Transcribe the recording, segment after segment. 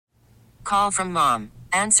Call from mom.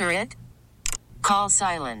 Answer it. Call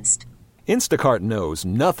silenced. Instacart knows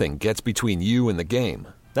nothing gets between you and the game.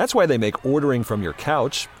 That's why they make ordering from your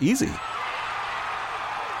couch easy.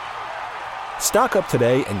 Stock up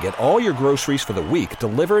today and get all your groceries for the week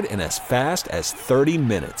delivered in as fast as 30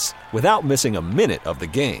 minutes without missing a minute of the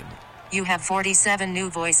game. You have 47 new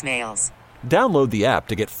voicemails. Download the app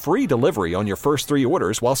to get free delivery on your first 3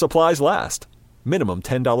 orders while supplies last. Minimum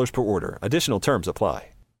 $10 per order. Additional terms apply.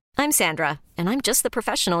 I'm Sandra, and I'm just the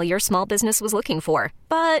professional your small business was looking for.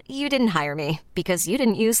 But you didn't hire me because you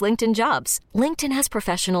didn't use LinkedIn Jobs. LinkedIn has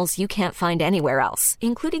professionals you can't find anywhere else,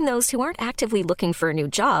 including those who aren't actively looking for a new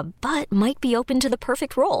job, but might be open to the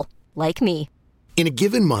perfect role, like me. In a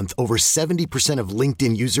given month, over 70% of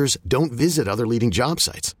LinkedIn users don't visit other leading job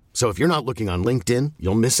sites. So if you're not looking on LinkedIn,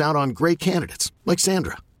 you'll miss out on great candidates like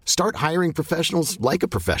Sandra. Start hiring professionals like a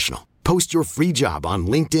professional. Post your free job on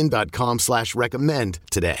linkedin.com/recommend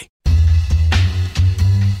today.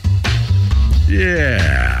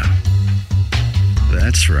 Yeah,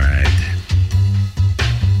 that's right.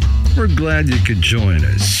 We're glad you could join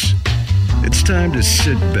us. It's time to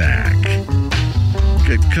sit back,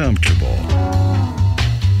 get comfortable,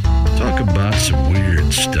 talk about some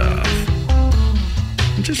weird stuff,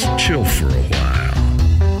 and just chill for a while.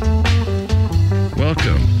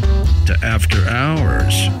 Welcome to After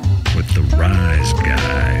Hours with the Rise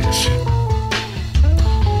Guys.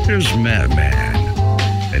 Here's Madman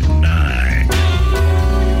at 9.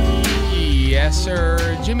 Yes,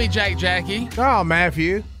 sir. Jimmy Jack Jackie. Oh,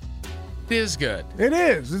 Matthew. It is good. It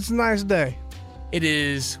is. It's a nice day. It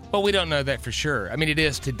is. Well, we don't know that for sure. I mean, it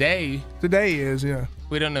is today. Today is, yeah.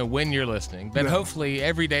 We don't know when you're listening, but hopefully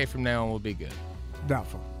every day from now on will be good.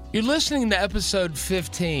 Doubtful. You're listening to episode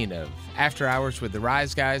 15 of After Hours with the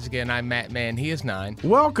Rise Guys. Again, I'm Matt Mann. He is 9.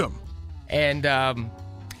 Welcome. And,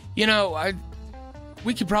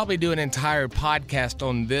 we could probably do an entire podcast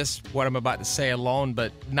on this, what I'm about to say alone,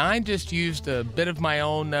 but 9 just used a bit of my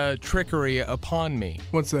own trickery upon me.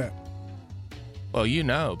 What's that? Well, you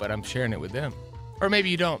know, but I'm sharing it with them. Or maybe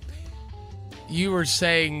you don't. You were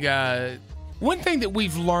saying, one thing that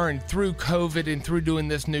we've learned through COVID and through doing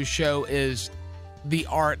this new show is the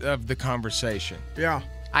art of the conversation. Yeah.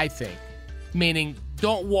 I think. Meaning,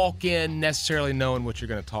 don't walk in necessarily knowing what you're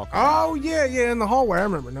going to talk about. Oh, yeah, in the hallway. I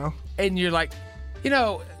remember now. And you're like,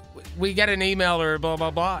 we got an email or blah,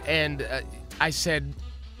 blah, blah. And I said,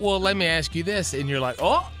 well, let me ask you this. And you're like,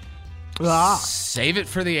 save it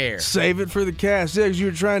for the air. Save it for the cast. Yeah, because you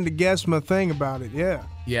were trying to guess my thing about it. Yeah.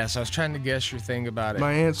 Yes, I was trying to guess your thing about it.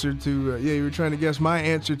 My answer to, you were trying to guess my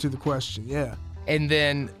answer to the question. Yeah. And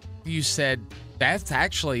then you said, that's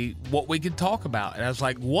actually what we could talk about. And I was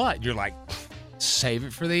like, what? You're like, save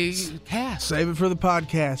it for the cast. Save it for the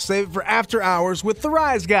podcast. Save it for After Hours with the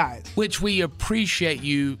Rise Guys. Which we appreciate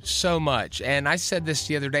you so much. And I said this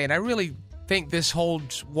the other day, and I really think this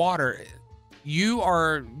holds water. You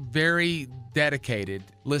are very dedicated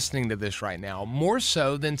listening to this right now, more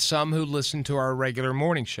so than some who listen to our regular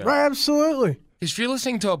morning show. Right, absolutely. Because if you're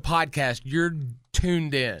listening to a podcast, you're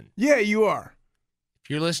tuned in. Yeah, you are. If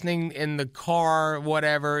you're listening in the car,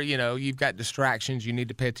 whatever, you've got distractions. You need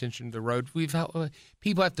to pay attention to the road.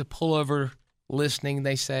 People have to pull over listening,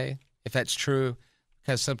 they say, if that's true,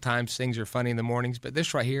 because sometimes things are funny in the mornings. But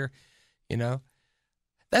this right here,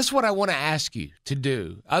 that's what I want to ask you to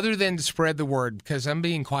do, other than to spread the word, because I'm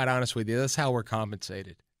being quite honest with you. That's how we're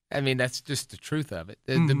compensated. I mean, that's just the truth of it.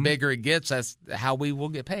 The bigger it gets, that's how we will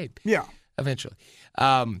get paid. Yeah. Eventually.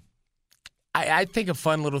 I think a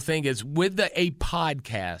fun little thing is with a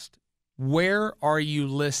podcast, where are you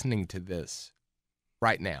listening to this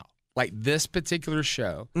right now? Like this particular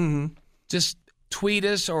show. Mm-hmm. Just tweet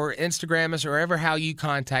us or Instagram us or ever how you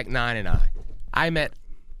contact 9 and I. I'm at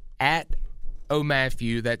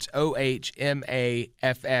O'Matthew. That's OHMAFFEW.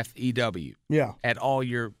 Yeah. At all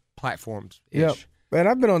your platforms. Yep. And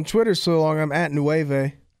I've been on Twitter so long, I'm at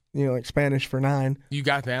Nueve. Like Spanish for 9. You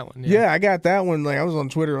got that one? Yeah, I got that one. Like I was on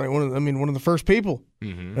Twitter, like one of the first people.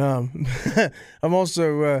 Mm-hmm. I'm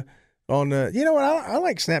also on. You know what? I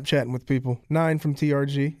like Snapchatting with people. 9 from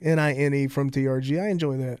TRG, NINE from TRG. I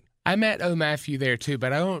enjoy that. I met O'Matthew there too,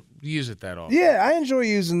 but I don't use it that often. Yeah, I enjoy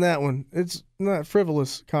using that one. It's not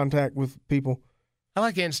frivolous contact with people. I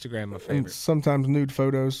like Instagram, my favorite. And sometimes nude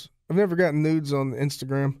photos. I've never gotten nudes on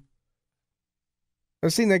Instagram.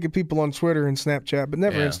 I've seen naked people on Twitter and Snapchat, but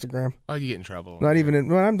never Instagram. Oh, you get in trouble. Not even I'm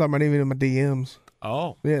talking about even in my DMs.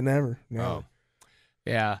 Oh. Yeah, never. No. Oh.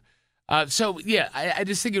 Yeah. So, yeah, I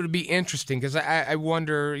just think it would be interesting because I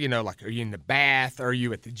wonder, like, are you in the bath? Are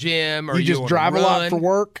you at the gym? Are you just drive a lot for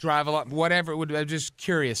work? Drive a lot, whatever. I'm just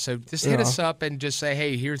curious. So just hit us up and just say,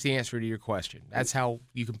 hey, here's the answer to your question. That's how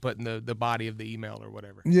you can put in the body of the email or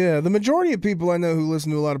whatever. Yeah, the majority of people I know who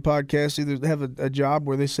listen to a lot of podcasts either have a job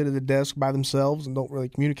where they sit at a desk by themselves and don't really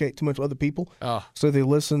communicate too much with other people. Oh. So they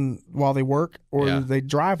listen while they work, or they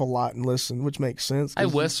drive a lot and listen, which makes sense. I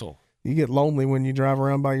whistle. You get lonely when you drive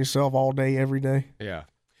around by yourself all day, every day. Yeah.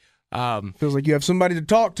 Feels like you have somebody to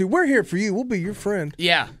talk to. We're here for you. We'll be your friend.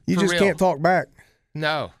 Yeah. You just can't talk back.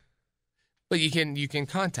 No. But you can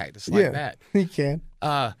contact us like that. You can.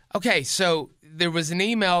 Okay, so there was an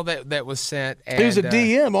email that was sent. And, it was a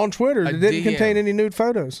DM on Twitter that didn't contain any nude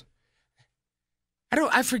photos.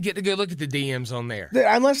 I forget to go look at the DMs on there.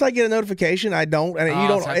 Unless I get a notification, I don't. And you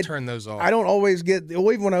don't. So I turn those off. I don't always get.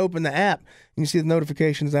 Well, even when I open the app and you see the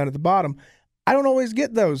notifications down at the bottom, I don't always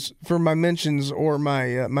get those for my mentions or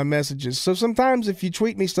my my messages. So sometimes if you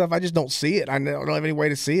tweet me stuff, I just don't see it. I don't have any way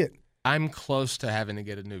to see it. I'm close to having to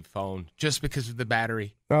get a new phone just because of the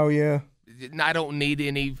battery. Oh yeah. I don't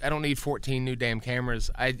need 14 new damn cameras.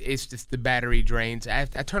 It's just the battery drains. I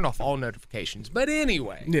turn off all notifications. But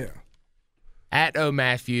anyway. Yeah. At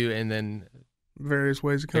Matthew, and then various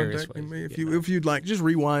ways of contacting me. If you'd like, just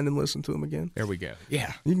rewind and listen to them again. There we go.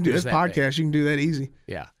 Yeah, you can do this podcast. You can do that easy.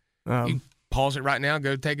 Yeah, you pause it right now.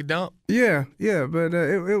 Go take a dump. Yeah. But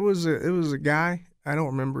it was a guy. I don't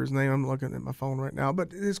remember his name. I'm looking at my phone right now.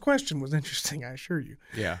 But his question was interesting. I assure you.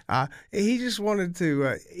 Yeah. He just wanted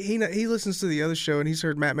to. He listens to the other show, and he's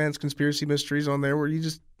heard Matt Mann's Conspiracy Mysteries on there, where you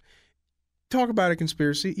just talk about a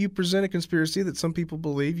conspiracy. You present a conspiracy that some people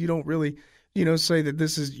believe. You don't really. Say that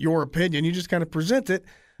this is your opinion. You just kind of present it.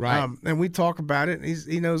 Right. And we talk about it. And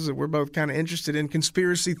he knows that we're both kind of interested in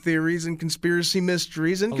conspiracy theories and conspiracy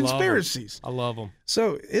mysteries and conspiracies. I love them.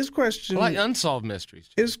 So his question. I like unsolved mysteries.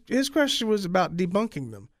 His question was about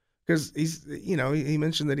debunking them. Because he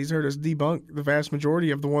mentioned that he's heard us debunk the vast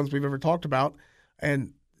majority of the ones we've ever talked about.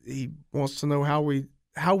 And he wants to know how we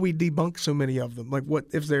debunk so many of them. Like what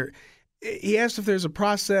if they're. He asked if there's a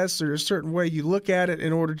process or a certain way you look at it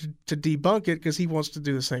in order to debunk it, because he wants to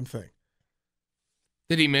do the same thing.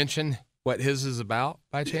 Did he mention what his is about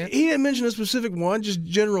by chance? He didn't mention a specific one, just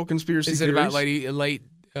general conspiracy theories. Is it about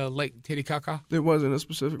late Titicaca? It wasn't a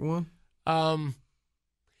specific one.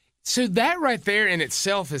 So that right there in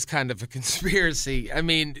itself is kind of a conspiracy. I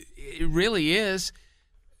mean, it really is.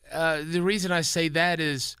 The reason I say that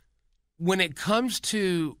is when it comes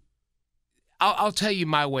to I'll tell you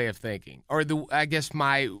my way of thinking, or I guess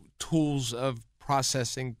my tools of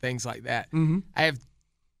processing things like that. Mm-hmm. I have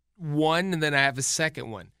one, and then I have a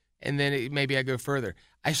second one, and then maybe I go further.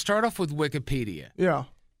 I start off with Wikipedia. Yeah.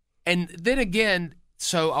 And then again,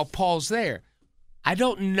 so I'll pause there. I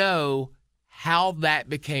don't know how that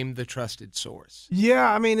became the trusted source.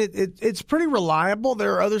 Yeah, I mean, it's pretty reliable.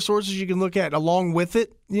 There are other sources you can look at along with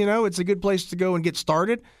it. It's a good place to go and get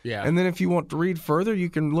started. Yeah. And then if you want to read further,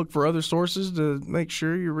 you can look for other sources to make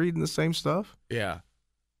sure you're reading the same stuff. Yeah.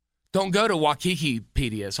 Don't go to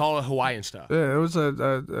Wakikipedia. It's all Hawaiian stuff. Yeah, it was a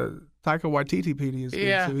Taika Waititipedia is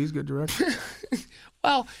good, too. He's a good director.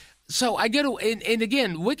 Well, so I go to, and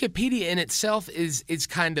again, Wikipedia in itself is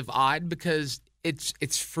kind of odd because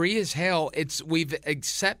it's free as hell. We've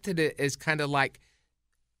accepted it as kind of like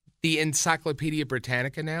the Encyclopedia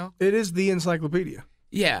Britannica now. It is the encyclopedia.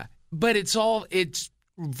 Yeah, but it's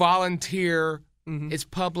volunteer. Mm-hmm. It's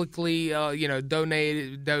publicly,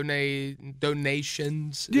 donations.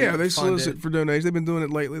 Yeah, they funded. solicit for donations. They've been doing it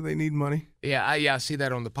lately. They need money. Yeah, I see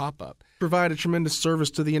that on the pop-up. Provide a tremendous service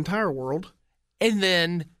to the entire world. And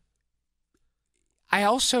then I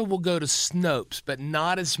also will go to Snopes, but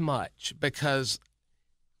not as much because,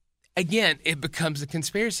 again, it becomes a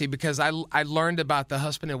conspiracy because I learned about the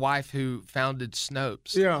husband and wife who founded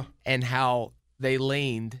Snopes. Yeah. And how they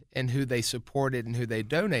leaned and who they supported and who they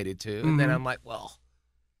donated to. And then I'm like, well.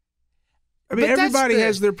 I mean, everybody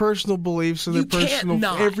has their personal beliefs and their personal.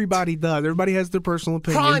 Everybody does. Everybody has their personal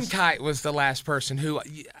opinions. Cronkite was the last person who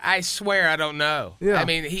I swear I don't know. Yeah. I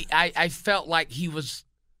mean, I felt like he was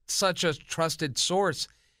such a trusted source.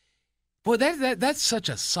 Boy, that's such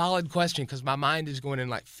a solid question because my mind is going in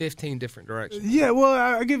like 15 different directions. Yeah, well,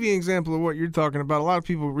 I'll give you an example of what you're talking about. A lot of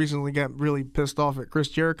people recently got really pissed off at Chris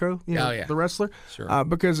Jericho, the wrestler, sure.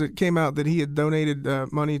 Because it came out that he had donated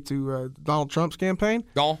money to Donald Trump's campaign.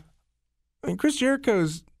 Gone. I mean, Chris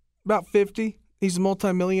Jericho's about 50. He's a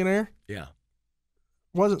multimillionaire. Yeah.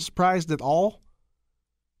 Wasn't surprised at all.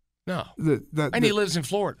 No. And he lives in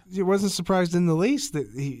Florida. He wasn't surprised in the least that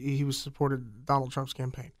he was supported Donald Trump's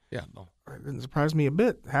campaign. Yeah. No. It didn't surprise me a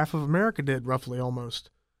bit. Half of America did, roughly, almost.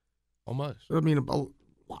 Almost. I mean, a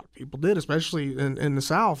lot of people did, especially in the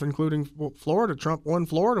South, including Florida. Trump won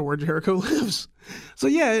Florida, where Jericho lives. So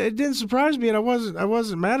yeah, it didn't surprise me, and I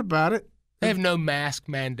wasn't mad about it. They have no mask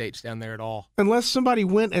mandates down there at all. Unless somebody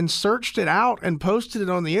went and searched it out and posted it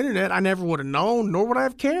on the internet, I never would have known, nor would I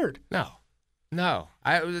have cared. No.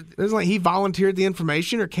 It's like he volunteered the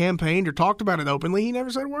information or campaigned or talked about it openly. He never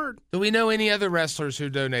said a word. Do we know any other wrestlers who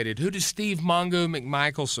donated? Who does Steve Mongo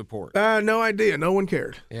McMichael support? No idea. No one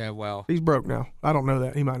cared. Yeah, well. He's broke now. I don't know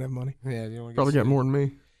that. He might have money. Yeah, you don't Probably got more than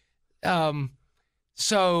me.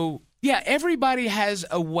 So, yeah, everybody has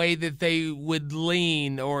a way that they would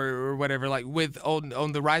lean or whatever. Like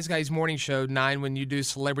on the Rise Guys morning show, 9, when you do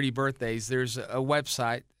celebrity birthdays, there's a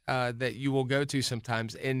website that you will go to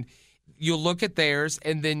sometimes, and you'll look at theirs,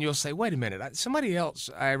 and then you'll say, wait a minute, somebody else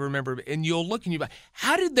I remember, and you'll look and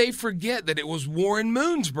how did they forget that it was Warren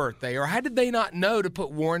Moon's birthday, or how did they not know to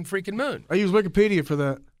put Warren freaking Moon? I use Wikipedia for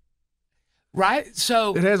that. Right?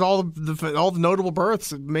 So it has all the notable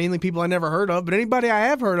births, mainly people I never heard of, but anybody I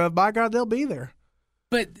have heard of, by God, they'll be there.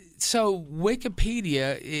 But so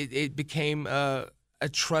Wikipedia, it became a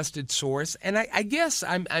trusted source, and I guess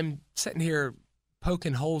I'm sitting here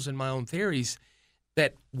poking holes in my own theories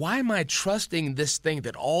that why am I trusting this thing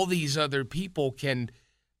that all these other people can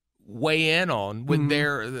weigh in on with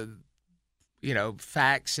their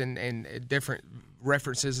facts and different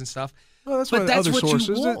references and stuff. Well, that's why other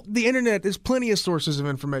sources. The internet, there's plenty of sources of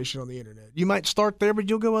information on the internet. You might start there, but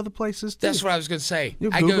you'll go other places too. That's what I was going to say.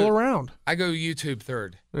 You'll Google around. I go YouTube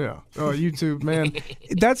third. Yeah. Oh, YouTube, man.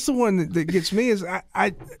 That's the one that gets me is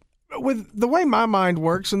I with the way my mind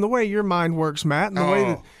works and the way your mind works, Matt, and the way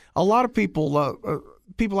that a lot of people,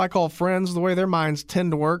 people I call friends, the way their minds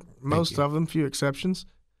tend to work, most of them, few exceptions.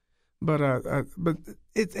 But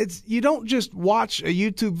it's you don't just watch a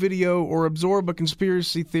YouTube video or absorb a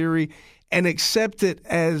conspiracy theory and accept it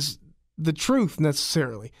as the truth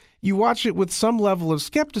necessarily. You watch it with some level of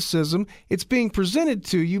skepticism. It's being presented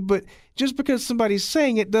to you, but just because somebody's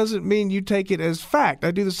saying it doesn't mean you take it as fact.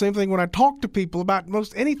 I do the same thing when I talk to people about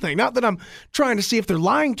most anything. Not that I'm trying to see if they're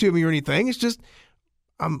lying to me or anything. It's just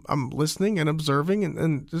I'm listening and observing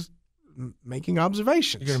and just making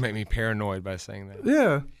observations. You're going to make me paranoid by saying that.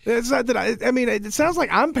 Yeah. It's not that I mean, it sounds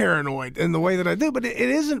like I'm paranoid in the way that I do, but it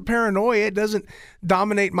isn't paranoia. It doesn't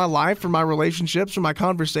dominate my life or my relationships or my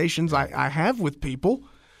conversations I have with people.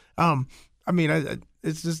 I mean,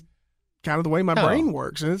 it's just kind of the way my brain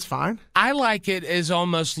works, and it's fine. I like it as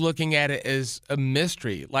almost looking at it as a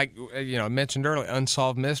mystery. Like, I mentioned earlier,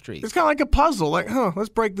 unsolved mysteries. It's kind of like a puzzle. Like, let's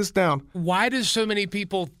break this down. Why do so many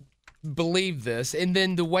people believe this? And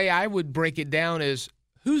then the way I would break it down is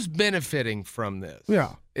who's benefiting from this?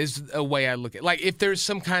 Yeah. Is a way I look at it. Like if there's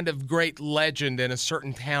some kind of great legend in a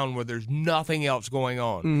certain town where there's nothing else going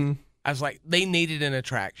on, I was like, they needed an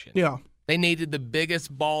attraction. Yeah. They needed the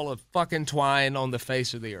biggest ball of fucking twine on the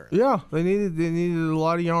face of the earth. Yeah, they needed a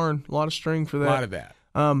lot of yarn, a lot of string for that. A lot of that.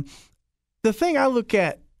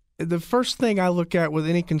 The first thing I look at with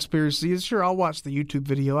any conspiracy is, sure, I'll watch the YouTube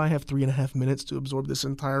video. I have 3.5 minutes to absorb this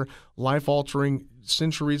entire life-altering,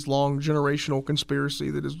 centuries-long, generational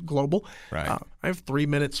conspiracy that is global. Right. I have 3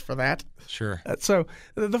 minutes for that. Sure. So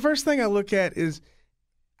the first thing I look at is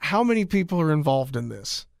how many people are involved in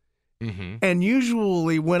this. Mm-hmm. And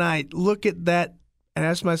usually when I look at that and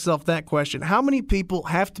ask myself that question, how many people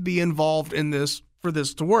have to be involved in this for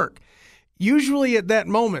this to work? Usually at that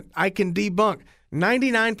moment, I can debunk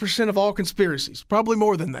 99% of all conspiracies, probably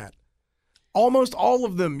more than that. Almost all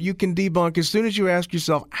of them you can debunk as soon as you ask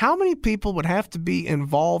yourself, how many people would have to be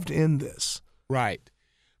involved in this? Right.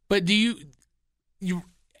 But do you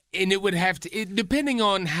and it would have to, depending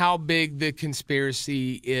on how big the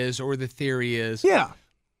conspiracy is or the theory is. Yeah.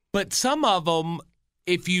 But some of them,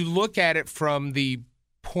 if you look at it from the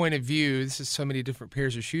point of view, this is so many different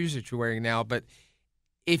pairs of shoes that you're wearing now, but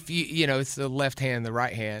if it's the left hand and the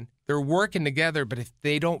right hand, they're working together, but if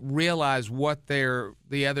they don't realize what the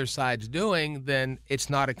other side's doing, then it's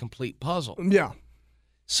not a complete puzzle. Yeah.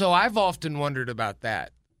 So I've often wondered about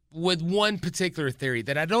that with one particular theory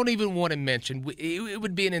that I don't even want to mention. It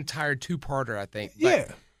would be an entire two-parter, I think. But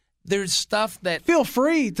yeah. There's stuff that... Feel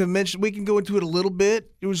free to mention. We can go into it a little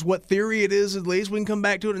bit. It was what theory it is, at least. We can come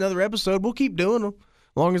back to it in another episode. We'll keep doing them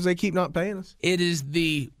as long as they keep not paying us. It is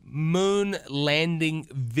the moon landing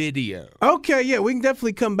video. Okay, yeah, we can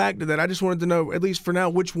definitely come back to that. I just wanted to know, at least for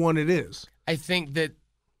now, which one it is. I think that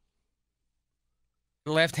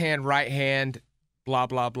left hand, right hand, blah,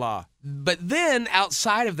 blah, blah. But then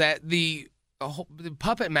outside of that, the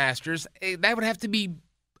puppet masters, that would have to be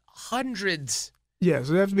hundreds Yes,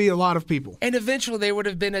 it'd have to be a lot of people. And eventually there would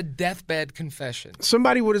have been a deathbed confession.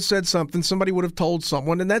 Somebody would have said something. Somebody would have told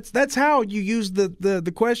someone. And that's how you use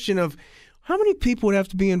the question of how many people would have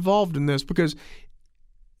to be involved in this? Because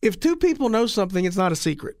if two people know something, it's not a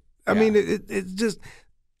secret. I mean, it's just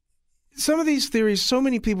some of these theories, so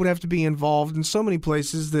many people would have to be involved in so many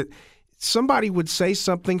places that somebody would say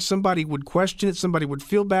something, somebody would question it, somebody would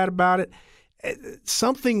feel bad about it.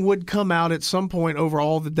 Something would come out at some point over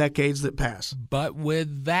all the decades that pass. But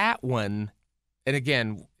with that one, and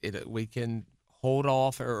again, we can hold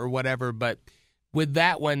off or whatever, but with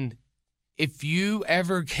that one, if you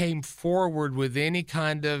ever came forward with any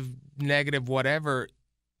kind of negative whatever,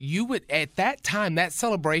 you would, at that time, that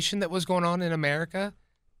celebration that was going on in America,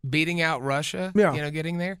 beating out Russia,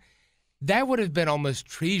 getting there, that would have been almost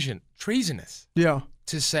treasonous. Yeah.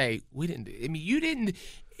 To say, we didn't, I mean, you didn't,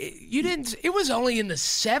 it was only in the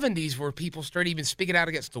 70s where people started even speaking out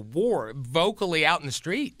against the war, vocally out in the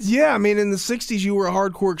streets. Yeah, I mean, in the 60s, you were a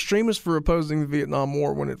hardcore extremist for opposing the Vietnam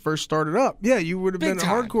War when it first started up. Yeah, you would have been a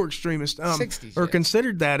hardcore extremist. 60s, or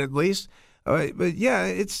considered that at least. But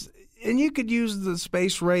yeah, and you could use the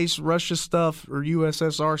space race, Russia stuff, or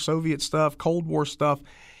USSR, Soviet stuff, Cold War stuff.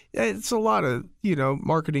 It's a lot of,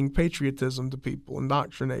 marketing patriotism to people,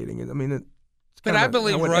 indoctrinating. I mean, but I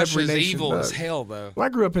believe Russia's evil as hell, though. Well, I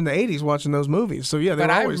grew up in the 80s watching those movies, so yeah, they're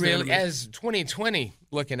always there. But I really, as 2020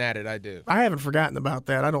 looking at it, I do. I haven't forgotten about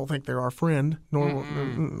that. I don't think they're our friend. No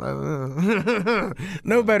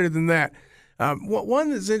better than that. One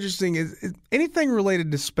that's interesting is anything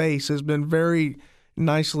related to space has been very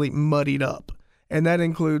nicely muddied up, and that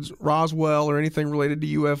includes Roswell or anything related to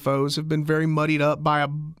UFOs have been very muddied up by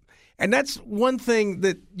and that's one thing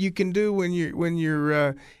that you can do when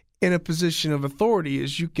you're in a position of authority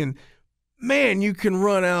is you can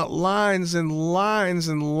run out lines and lines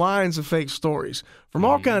and lines of fake stories from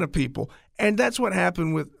all kind of people. And that's what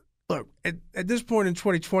happened with, look, at this point in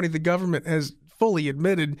 2020, the government has fully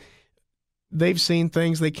admitted they've seen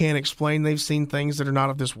things they can't explain. They've seen things that are not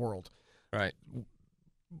of this world. Right.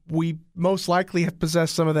 We most likely have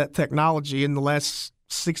possessed some of that technology in the last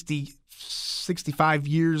 65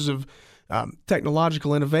 years of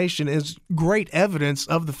technological innovation is great evidence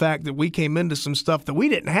of the fact that we came into some stuff that we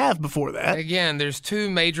didn't have before that. Again, there's two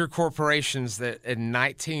major corporations that in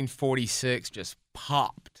 1946 just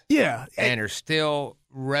popped. Yeah. And are still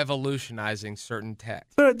revolutionizing certain tech.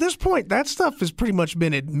 But at this point, that stuff has pretty much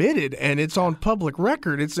been admitted, and it's on public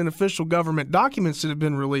record. It's in official government documents that have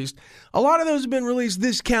been released. A lot of those have been released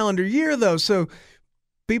this calendar year, though, so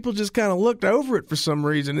people just kind of looked over it for some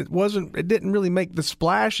reason. It didn't really make the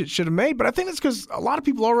splash it should have made, but I think it's because a lot of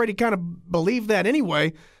people already kind of believed that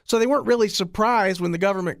anyway, so they weren't really surprised when the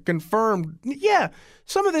government confirmed, yeah,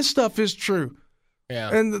 some of this stuff is true.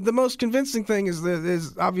 Yeah. And the most convincing thing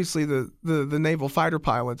is obviously the naval fighter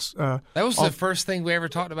pilots. That was the first thing we ever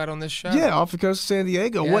talked about on this show. Yeah, off the coast of San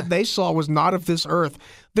Diego. Yeah. What they saw was not of this earth.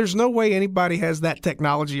 There's no way anybody has that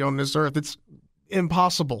technology on this earth. It's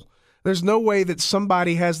impossible. There's no way that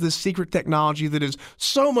somebody has this secret technology that is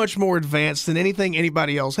so much more advanced than anything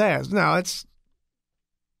anybody else has. Now,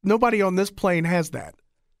 nobody on this plane has that.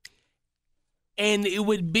 And it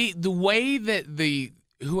would be the way that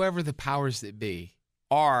whoever the powers that be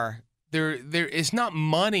are, there it's not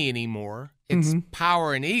money anymore. It's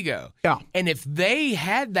power and ego. Yeah. And if they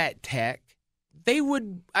had that tech,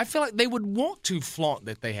 I feel like they would want to flaunt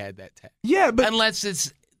that they had that tech. Yeah, but unless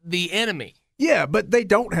it's the enemy. Yeah, but they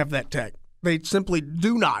don't have that tech. They simply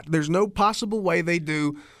do not. There's no possible way they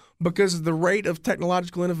do because of the rate of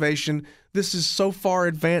technological innovation. This is so far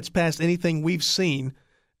advanced past anything we've seen.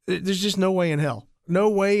 There's just no way in hell. No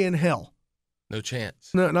way in hell. No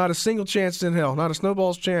chance. No, not a single chance in hell. Not a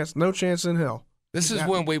snowball's chance. No chance in hell. This is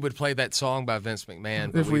when we would play that song by Vince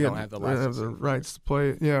McMahon, but we don't have the license. Have the rights to play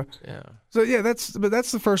it. Yeah. Yeah. So yeah, that's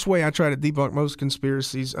the first way I try to debunk most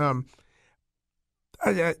conspiracies.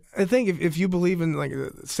 I think if you believe in like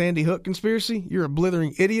the Sandy Hook conspiracy, you're a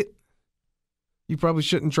blithering idiot. You probably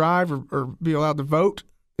shouldn't drive or be allowed to vote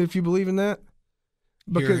if you believe in that.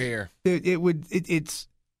 Because it's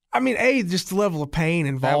just the level of pain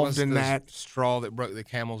involved in that. Straw that broke the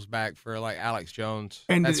camel's back for like Alex Jones.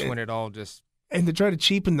 And that's when it all just. And to try to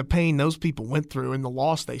cheapen the pain those people went through and the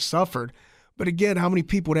loss they suffered. But again, how many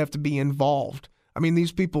people would have to be involved? I mean,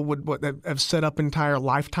 these people would have set up entire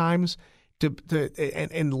lifetimes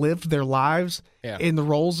and lived their lives in the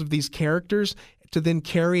roles of these characters to then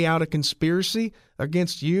carry out a conspiracy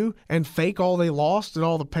against you and fake all they lost and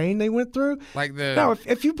all the pain they went through. Now,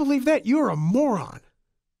 if you believe that, you're a moron.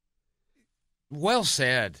 Well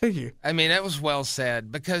said. Thank you. I mean, that was well said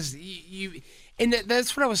because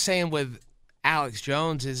that's what I was saying with Alex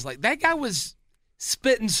Jones is like that guy was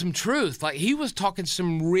spitting some truth. Like, he was talking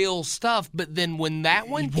some real stuff, but then when that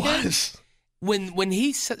one when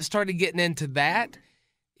he started getting into that,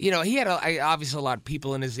 he had obviously a lot of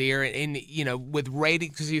people in his ear, and with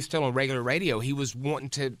ratings, because he was still on regular radio, he was wanting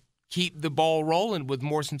to keep the ball rolling with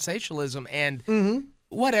more sensationalism, and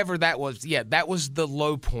whatever that was, that was the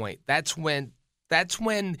low point. That's when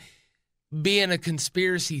being a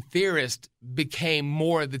conspiracy theorist became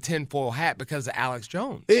more of the tinfoil hat because of Alex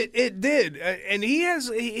Jones. It did, and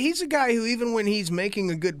he's a guy who, even when he's making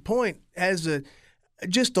a good point, has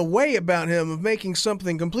just a way about him of making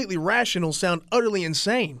something completely rational sound utterly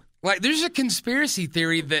insane. Like, there's a conspiracy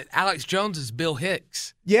theory that Alex Jones is Bill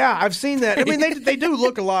Hicks. Yeah, I've seen that. I mean, they do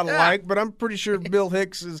look a lot alike, but I'm pretty sure Bill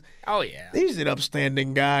Hicks is. Oh yeah, he's an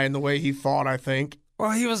upstanding guy in the way he thought, I think.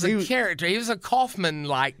 Well, he was a character. He was a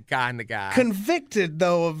Kaufman-like kind of guy. Convicted,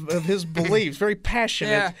 though, of his beliefs. Very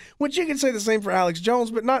passionate. Which you can say the same for Alex Jones,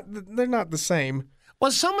 but they're not the same.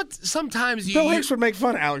 Well, sometimes Bill Hicks would make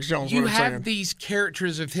fun of Alex Jones. You have these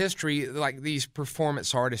characters of history, like these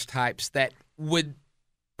performance artist types, that would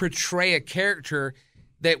portray a character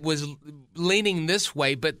that was leaning this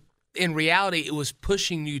way, but in reality, it was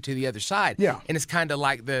pushing you to the other side. Yeah. And it's kind of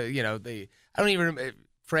like I don't even remember,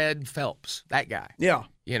 Fred Phelps, that guy. Yeah.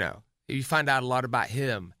 You find out a lot about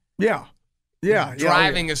him. Yeah. Yeah.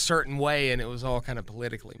 Driving a certain way, and it was all kind of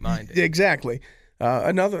politically minded. Exactly.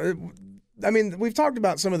 We've talked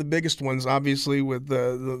about some of the biggest ones, obviously, with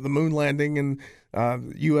the moon landing and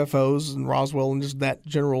UFOs and Roswell and just that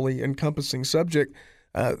generally encompassing subject.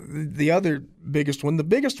 The other biggest one, the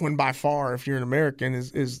biggest one by far, if you're an American,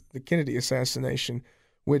 is the Kennedy assassination,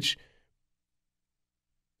 which,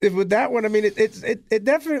 with that one, it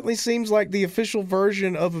definitely seems like the official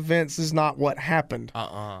version of events is not what happened.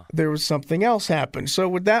 There was something else happened. So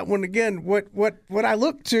with that one, again, what I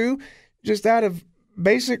look to, just out of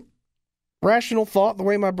basic rational thought, the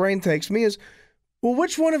way my brain takes me, is, well,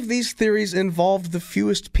 which one of these theories involved the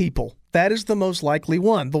fewest people? That is the most likely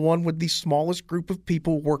one, the one with the smallest group of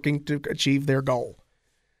people working to achieve their goal.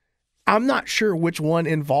 I'm not sure which one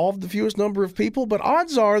involved the fewest number of people, but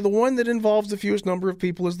odds are the one that involves the fewest number of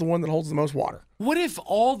people is the one that holds the most water. What if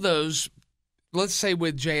all those, let's say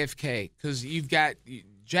with JFK, because you've got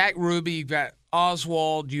Jack Ruby, you've got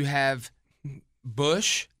Oswald, you have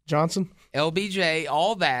Bush, Johnson, LBJ,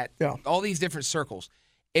 all that, all these different circles.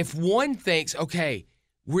 If one thinks, okay,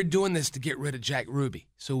 we're doing this to get rid of Jack Ruby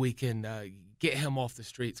so we can get him off the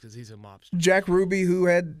streets because he's a mobster. Jack Ruby, who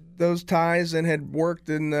had those ties and had worked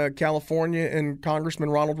in California in Congressman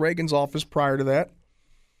Ronald Reagan's office prior to that.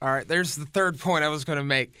 All right, there's the third point I was going to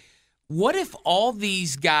make. What if all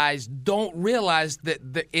these guys don't realize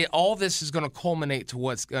that all this is going to culminate to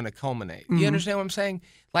what's going to culminate? You understand what I'm saying?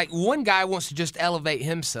 Like, one guy wants to just elevate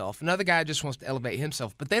himself. Another guy just wants to elevate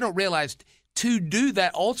himself. But they don't realize to do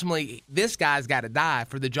that, ultimately, this guy's got to die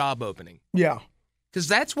for the job opening. Yeah. Because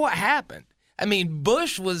that's what happened. I mean,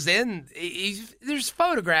 Bush was there's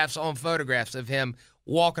photographs on photographs of him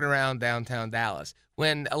walking around downtown Dallas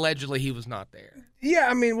when allegedly he was not there.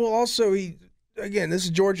 Yeah, also again, this is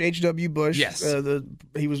George H.W. Bush. Yes.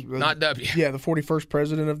 He was not W. Yeah, the 41st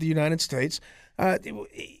president of the United States.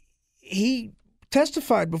 He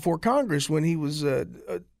testified before Congress when he was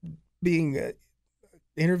being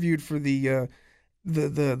interviewed for the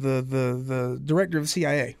director of the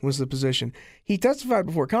CIA was the position. He testified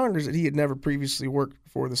before Congress that he had never previously worked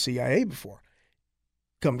for the CIA before.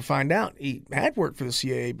 Come to find out, he had worked for the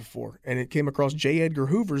CIA before, and it came across J. Edgar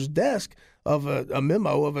Hoover's desk of a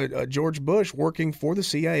memo of a George Bush working for the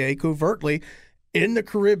CIA covertly in the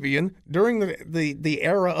Caribbean during the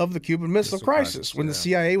era of the Cuban Missile Crisis, when the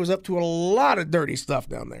CIA was up to a lot of dirty stuff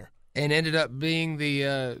down there, and ended up being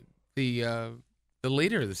the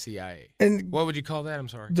leader of the CIA. And what would you call that? I'm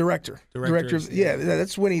sorry. Director of, yeah,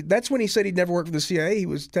 that's when he said he'd never worked for the CIA. He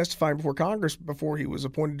was testifying before Congress before he was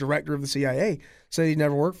appointed director of the CIA. Said he'd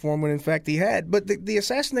never worked for him when in fact he had. But the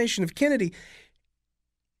assassination of Kennedy,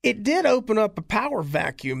 it did open up a power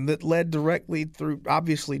vacuum that led directly through,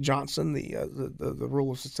 obviously, Johnson, the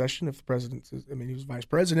rule of succession if the president, he was vice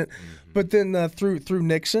president, but then through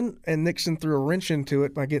Nixon, and Nixon threw a wrench into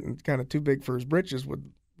it by getting kind of too big for his britches with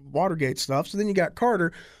Watergate stuff. So then you got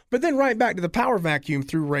Carter, but then right back to the power vacuum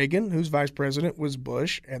through Reagan, whose vice president was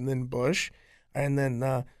Bush, and then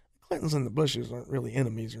Clintons and the Bushes aren't really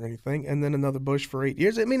enemies or anything, and then another Bush for 8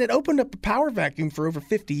 years. It opened up a power vacuum for over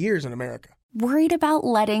 50 years in America. Worried about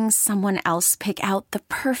letting someone else pick out the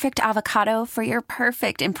perfect avocado for your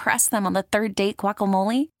perfect impress them on the third date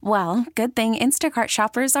guacamole? Well, good thing Instacart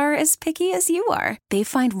shoppers are as picky as you are. They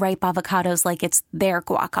find ripe avocados like it's their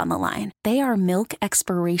guac on the line. They are milk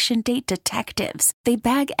expiration date detectives. They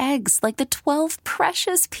bag eggs like the 12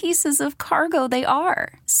 precious pieces of cargo they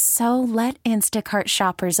are. So let Instacart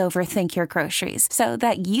shoppers overthink your groceries so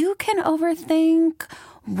that you can overthink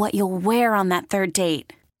what you'll wear on that third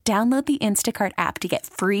date. Download the Instacart app to get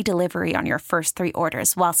free delivery on your first 3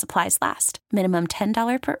 orders while supplies last. Minimum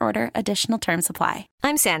 $10 per order. Additional terms apply.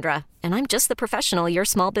 I'm Sandra, and I'm just the professional your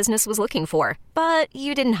small business was looking for. But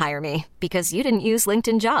you didn't hire me because you didn't use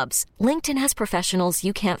LinkedIn Jobs. LinkedIn has professionals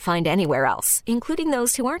you can't find anywhere else, including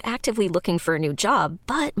those who aren't actively looking for a new job,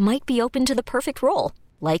 but might be open to the perfect role,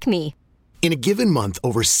 like me. In a given month,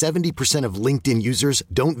 over 70% of LinkedIn users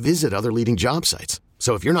don't visit other leading job sites.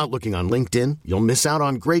 So if you're not looking on LinkedIn, you'll miss out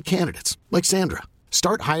on great candidates like Sandra.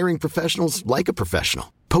 Start hiring professionals like a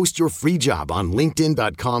professional. Post your free job on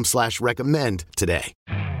linkedin.com/recommend today.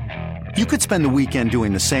 You could spend the weekend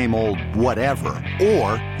doing the same old whatever,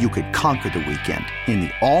 or you could conquer the weekend in the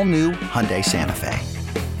all-new Hyundai Santa Fe.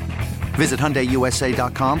 Visit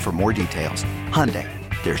HyundaiUSA.com for more details. Hyundai,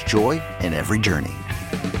 there's joy in every journey.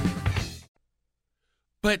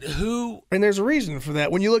 But who... And there's a reason for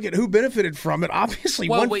that. When you look at who benefited from it, obviously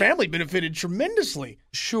family benefited tremendously.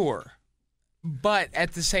 Sure. But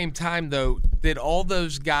at the same time, though, that all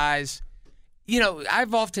those guys... You know,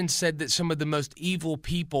 I've often said that some of the most evil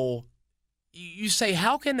people... You say,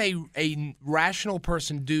 how can a rational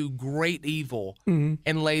person do great evil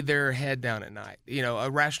and lay their head down at night? You know,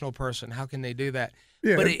 a rational person, how can they do that?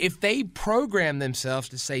 Yeah. But if they program themselves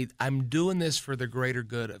to say, I'm doing this for the greater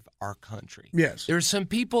good of our country. Yes. There are some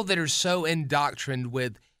people that are so indoctrined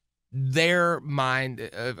with their mind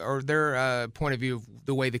or their point of view of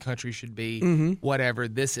the way the country should be, whatever,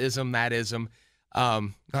 this ism, that ism, not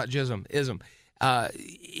jism, ism.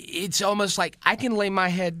 It's almost like I can lay my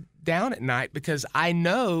head down at night because I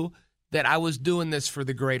know that I was doing this for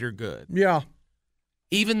the greater good. Yeah.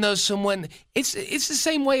 Even though someone, it's the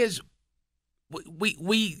same way as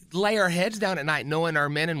we lay our heads down at night knowing our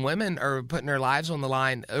men and women are putting their lives on the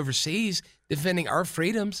line overseas, defending our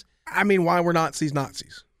freedoms. I mean, why were Nazis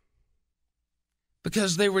Nazis?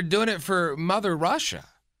 Because they were doing it for Mother Russia.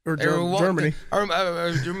 Or Germany. Or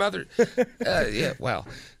your mother. Yeah, well,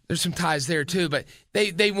 there's some ties there too, but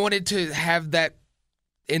they wanted to have that,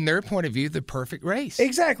 in their point of view, the perfect race.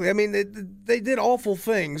 Exactly. I mean, they did awful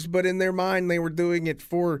things, but in their mind, they were doing it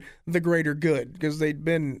for the greater good because they'd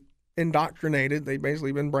been indoctrinated. They'd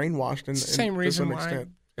basically been brainwashed. It's the same reason why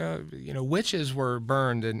witches were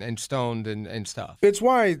burned and stoned and stuff. It's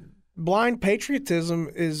why blind patriotism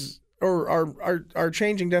is, or our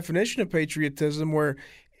changing definition of patriotism, where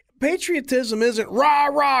patriotism isn't rah,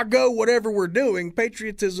 rah, go whatever we're doing.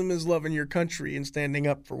 Patriotism is loving your country and standing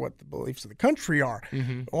up for what the beliefs of the country are.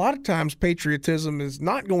 A lot of times patriotism is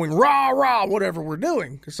not going rah, rah, whatever we're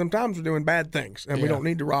doing, because sometimes we're doing bad things, and we don't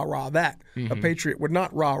need to rah, rah that. A patriot would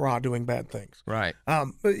not rah, rah doing bad things. Right.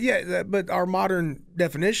 But our modern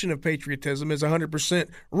definition of patriotism is 100%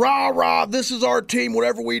 rah, rah, this is our team,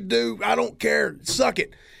 whatever we do, I don't care, suck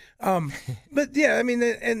it. But yeah, I mean,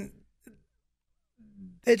 and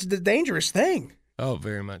it's the dangerous thing. Oh,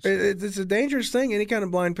 very much. It's a dangerous thing, any kind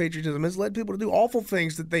of blind patriotism. It's led people to do awful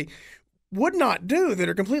things that they would not do, that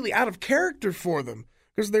are completely out of character for them,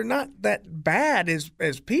 because they're not that bad as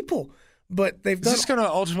people, but they've done... Is this going to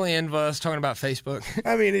ultimately end with us talking about Facebook?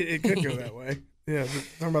 I mean, it could go that way. Yeah,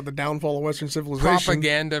 talking about the downfall of Western civilization.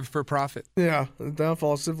 Propaganda for profit. Yeah, the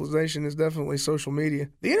downfall of civilization is definitely social media.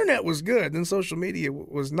 The internet was good, then social media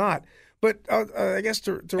was not. But I guess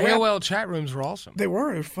to wrap... AOL chat rooms were awesome. They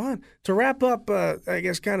were fun. To wrap up, I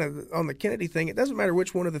guess, kind of on the Kennedy thing, it doesn't matter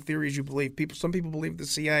which one of the theories you believe. Some people believe the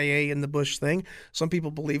CIA and the Bush thing. Some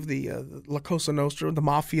people believe the La Cosa Nostra, the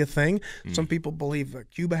mafia thing. Some people believe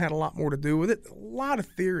Cuba had a lot more to do with it. A lot of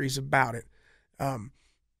theories about it.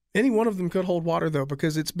 Any one of them could hold water, though,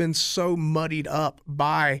 because it's been so muddied up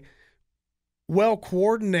by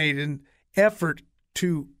well-coordinated effort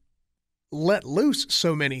to let loose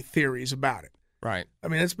so many theories about it. Right. I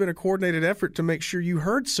mean, it's been a coordinated effort to make sure you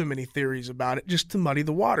heard so many theories about it just to muddy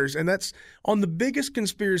the waters. And that's on the biggest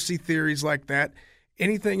conspiracy theories like that,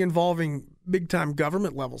 anything involving big-time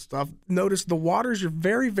government-level stuff, notice the waters are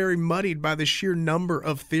very, very muddied by the sheer number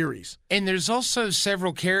of theories. And there's also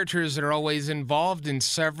several characters that are always involved in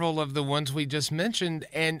several of the ones we just mentioned.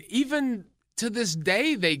 And even to this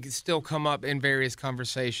day, they still come up in various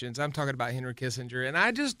conversations. I'm talking about Henry Kissinger, and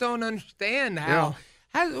I just don't understand how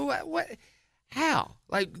How?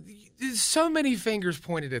 Like, there's so many fingers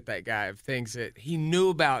pointed at that guy of things that he knew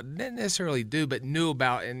about, didn't necessarily do, but knew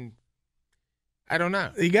about, and I don't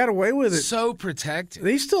know. He got away with it. So protected.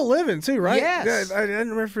 He's still living too, right? Yes. I didn't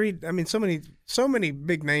remember. So many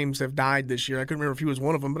big names have died this year. I couldn't remember if he was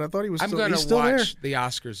one of them, but I thought he was. I'm going to watch the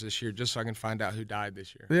Oscars this year just so I can find out who died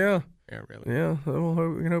this year. Yeah. Yeah, really. Yeah. Well,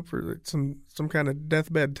 we can hope for some kind of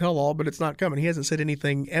deathbed tell-all, but it's not coming. He hasn't said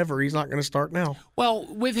anything ever. He's not going to start now. Well,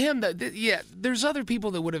 with him, there's other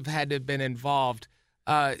people that would have had to have been involved.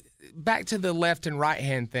 Back to the left and right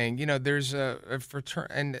hand thing, there's a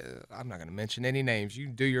fraternity, and I'm not going to mention any names. You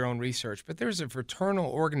do your own research, but there's a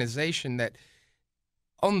fraternal organization that,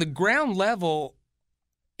 on the ground level,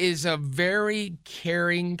 is a very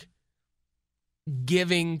caring,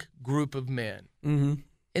 giving group of men. Mm-hmm.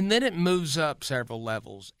 And then it moves up several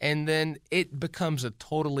levels, and then it becomes a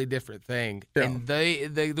totally different thing. Yeah. And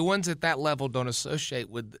the ones at that level don't associate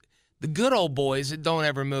with the good old boys that don't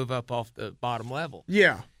ever move up off the bottom level.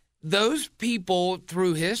 Yeah. Those people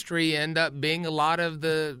through history end up being a lot of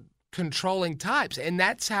the controlling types. And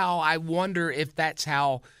that's how I wonder if that's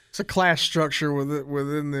how... It's a class structure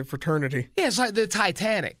within the fraternity. Yeah, it's like the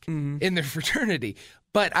Titanic in the fraternity.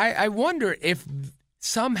 But I wonder if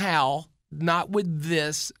somehow, not with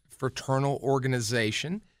this fraternal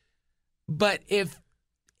organization, but if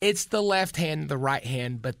it's the left hand and the right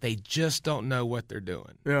hand, but they just don't know what they're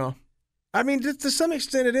doing. Yeah. I mean, to some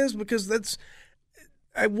extent it is, because that's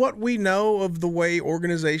what we know of the way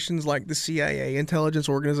organizations like the CIA, intelligence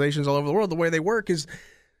organizations all over the world, the way they work is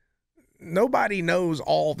nobody knows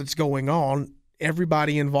all that's going on.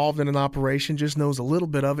 Everybody involved in an operation just knows a little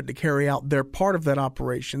bit of it to carry out their part of that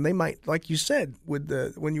operation. They might, like you said, when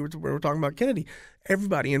we were talking about Kennedy,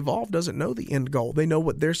 everybody involved doesn't know the end goal. They know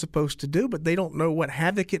what they're supposed to do, but they don't know what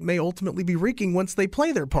havoc it may ultimately be wreaking once they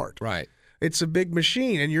play their part. Right. It's a big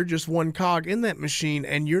machine, and you're just one cog in that machine,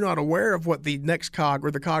 and you're not aware of what the next cog or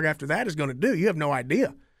the cog after that is going to do. You have no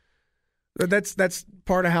idea. That's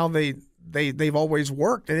part of how they've always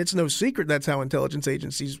worked, and it's no secret that's how intelligence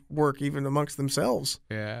agencies work, even amongst themselves.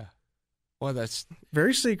 Yeah. Well, that's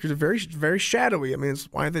very secretive, very very shadowy. I mean, it's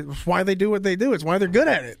why they do what they do. It's why they're good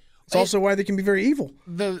at it. It's also why they can be very evil.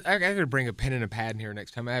 I got to bring a pen and a pad in here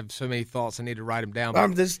next time. I have so many thoughts. I need to write them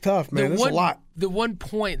down. This is tough, man. This is a lot. The one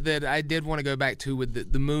point that I did want to go back to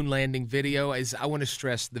with the moon landing video is I want to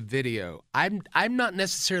stress the video. I'm not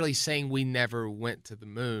necessarily saying we never went to the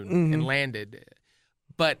moon and landed,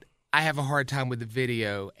 but I have a hard time with the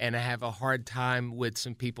video, and I have a hard time with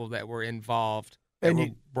some people that were involved that were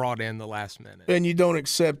brought in the last minute. And you don't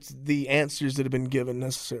accept the answers that have been given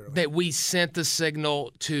necessarily. That we sent the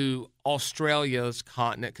signal to Australia's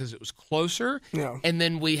continent because it was closer, and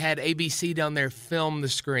then we had ABC down there film the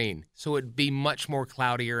screen, so it'd be much more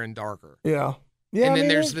cloudier and darker. Yeah. And then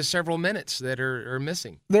there's the several minutes that are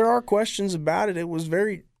missing. There are questions about it. It was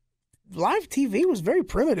live TV was very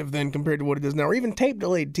primitive then compared to what it is now, or even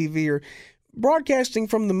tape-delayed TV or broadcasting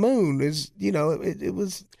from the moon is, it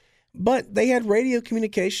was, but they had radio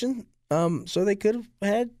communication, so they could have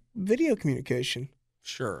had video communication.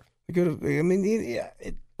 Sure. They could have, I mean, yeah.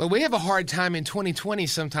 Well, we have a hard time in 2020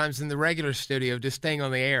 sometimes in the regular studio just staying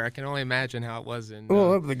on the air. I can only imagine how it was in...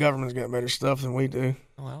 Well, the government's got better stuff than we do.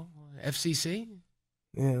 Well, FCC?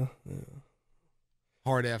 Yeah.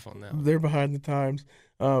 Hard F on that one. They're behind the times.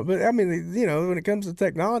 But, I mean, when it comes to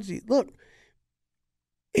technology, look,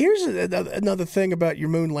 here's another thing about your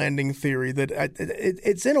moon landing theory that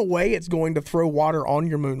it's in a way it's going to throw water on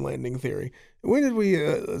your moon landing theory. When did we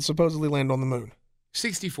supposedly land on the moon?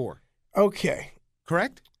 64. Okay.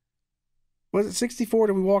 Correct? Was it 64?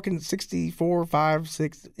 Did we walk in 64, 5,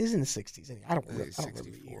 6? It's in the 60s. I don't remember.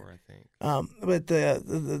 64, I think. But I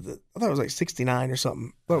thought it was like 69 or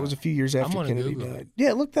something. I thought it was a few years after Kennedy died.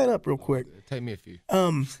 Yeah, look that up real quick. Take me a few.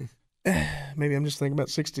 Maybe I'm just thinking about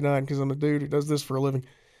 69 because I'm a dude who does this for a living.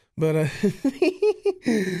 But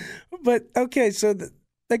but okay, so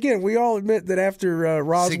again, we all admit that after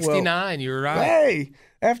Roswell, 69, you were right. Hey,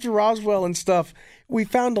 after Roswell and stuff, we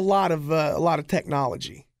found a lot of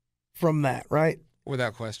technology from that, right?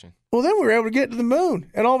 Without question. Well, then we were able to get to the moon,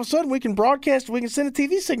 and all of a sudden we can broadcast. We can send a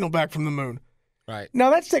TV signal back from the moon. Right. Now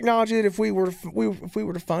that's technology that if we were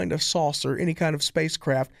to find a saucer, any kind of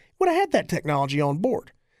spacecraft, would have had that technology on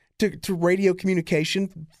board to radio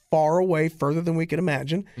communication far away, further than we can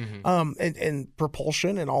imagine, and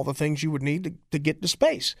propulsion and all the things you would need to get to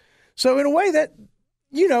space. So in a way that,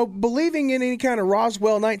 believing in any kind of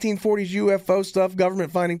Roswell 1940s UFO stuff,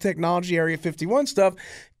 government finding technology, Area 51 stuff,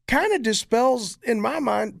 kind of dispels, in my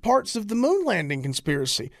mind, parts of the moon landing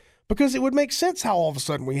conspiracy, because it would make sense how all of a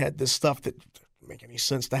sudden we had this stuff that didn't make any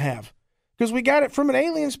sense to have. because we got it from an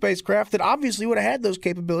alien spacecraft that obviously would have had those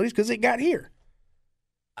capabilities because it got here.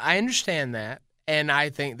 I understand that, and I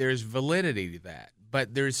think there's validity to that.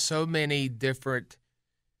 But there's so many different.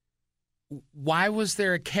 Why was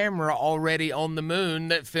there a camera already on the moon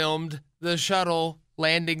that filmed the shuttle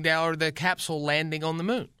landing down or the capsule landing on the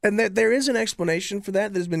moon? And there is an explanation for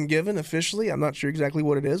that that's been given officially. I'm not sure exactly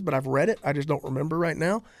what it is, but I've read it. I just don't remember right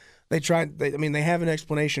now. They have an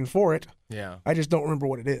explanation for it. Yeah. I just don't remember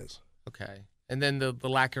what it is. Okay. And then the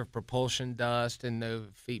lack of propulsion dust and no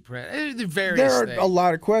feet print. There are things. A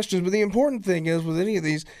lot of questions, but the important thing is with any of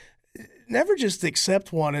these, never just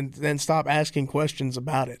accept one and then stop asking questions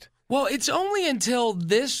about it. Well, it's only until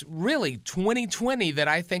this, really, 2020, that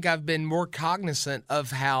I think I've been more cognizant of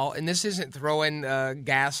how, and this isn't throwing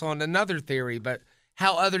gas on another theory, but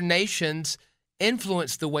how other nations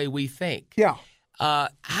influence the way we think. Yeah.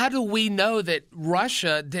 How do we know that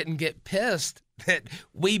Russia didn't get pissed that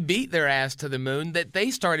we beat their ass to the moon, that they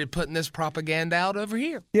started putting this propaganda out over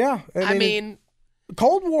here? Yeah. I mean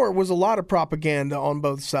Cold War was a lot of propaganda on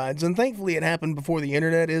both sides, and thankfully it happened before the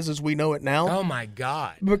internet is as we know it now. Oh, my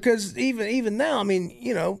God. Because even now, I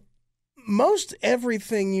mean, most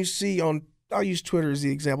everything you see on, I'll use Twitter as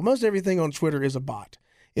the example, most everything on Twitter is a bot.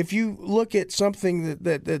 If you look at something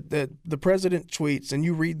that the president tweets and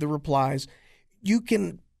you read the replies, you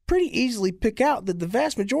can pretty easily pick out that the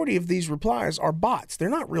vast majority of these replies are bots. They're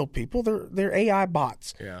not real people. They're AI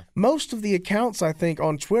bots. Yeah. Most of the accounts, I think,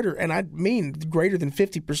 on Twitter, and I mean greater than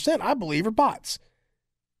 50%, I believe, are bots.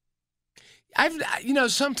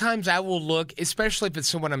 Sometimes I will look, especially if it's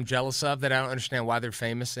someone I'm jealous of that I don't understand why they're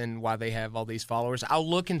famous and why they have all these followers. I'll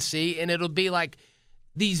look and see, and it'll be like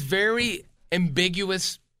these very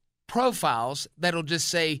ambiguous profiles that'll just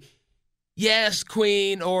say, yes,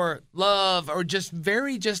 queen, or love, or just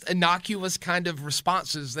innocuous kind of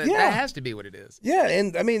responses. That has to be what it is. Yeah,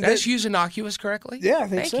 and I mean, did I just use innocuous correctly? Yeah, I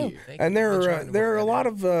think so. Thank you. And there are a lot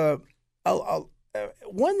of one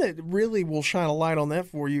that really will shine a light on that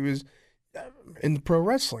for you is in the pro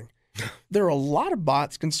wrestling. There are a lot of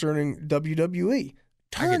bots concerning WWE.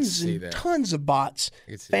 Tons and tons of bots,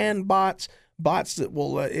 fan bots. Bots that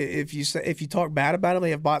will, if you talk bad about them,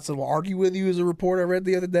 they have bots that will argue with you. As a report I read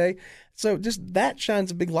the other day, so just that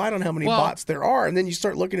shines a big light on how many bots there are. And then you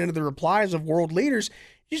start looking into the replies of world leaders,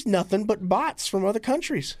 just nothing but bots from other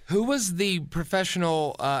countries. Who was the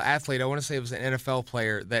professional athlete? I want to say it was an NFL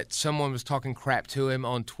player that someone was talking crap to him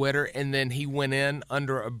on Twitter, and then he went in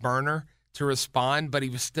under a burner to respond, but he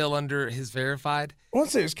was still under his verified. I want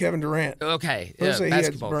to say it was Kevin Durant. Okay, I want to say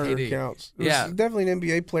basketball, he had burner KD. accounts. It was definitely an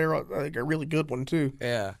NBA player, I think a really good one too.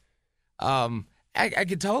 Yeah, I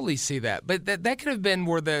could totally see that, but that could have been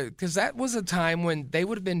because that was a time when they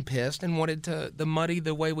would have been pissed and wanted to muddy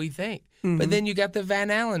the way we think. Mm-hmm. But then you got the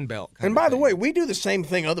Van Allen belt. And by the way, we do the same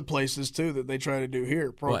thing other places too that they try to do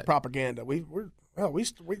here. Propaganda. We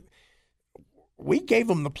gave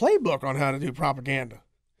them the playbook on how to do propaganda.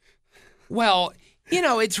 Well,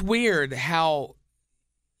 it's weird how,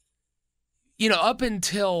 up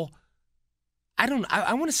until,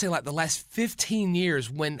 I want to say like the last 15 years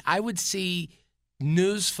when I would see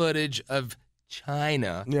news footage of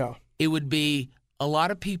China, it would be a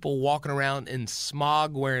lot of people walking around in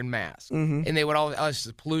smog wearing masks. Mm-hmm. And they would all, it's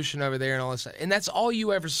the pollution over there and all this stuff. And that's all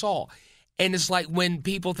you ever saw. And it's like when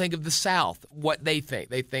people think of the South, what they think.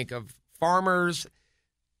 They think of farmers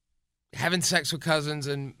having sex with cousins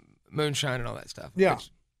and moonshine and all that stuff. Yeah. Which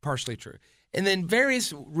is partially true. And then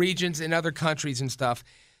various regions in other countries and stuff.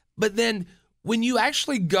 But then when you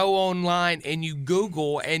actually go online and you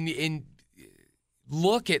Google and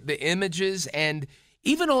look at the images, and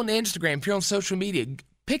even on Instagram, if you're on social media,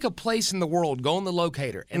 pick a place in the world, go on the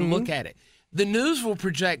locator and look at it. The news will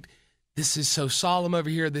project, this is so solemn over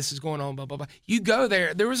here, this is going on, blah, blah, blah. You go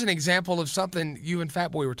there. There was an example of something you and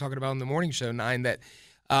Fat Boy were talking about on the morning show, 9, that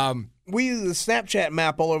we use the Snapchat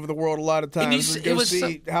map all over the world a lot of times to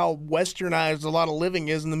see how westernized a lot of living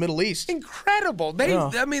is in the Middle East. Incredible.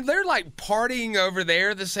 I mean, they're like partying over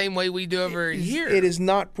there the same way we do over here. It is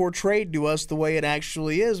not portrayed to us the way it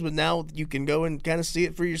actually is, but now you can go and kind of see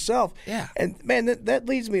it for yourself. Yeah. And, man, that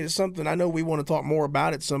leads me to something I know we want to talk more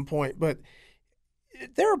about at some point, but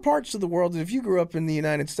there are parts of the world that if you grew up in the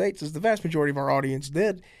United States, as the vast majority of our audience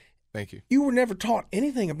did, thank you, you were never taught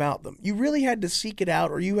anything about them. You really had to seek it out,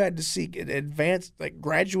 or you had to seek an advanced,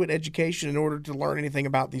 graduate education in order to learn anything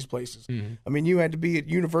about these places. Mm-hmm. I mean, you had to be a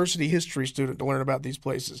university history student to learn about these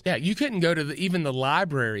places. Yeah, you couldn't go to even the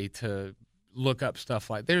library to look up stuff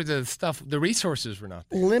like the resources were not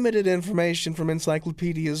there. Limited information from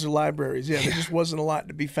encyclopedias or libraries. Yeah, there just wasn't a lot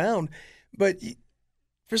to be found. But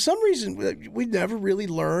for some reason, we never really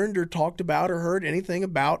learned or talked about or heard anything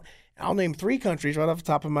about I'll name 3 countries right off the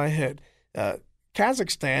top of my head.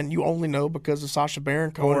 Kazakhstan, you only know because of Sacha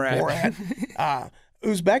Baron Cohen and Borat.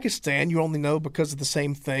 Uzbekistan, you only know because of the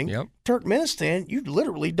same thing. Yep. Turkmenistan, you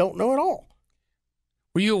literally don't know at all.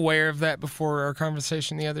 Were you aware of that before our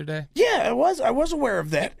conversation the other day? Yeah, I was aware of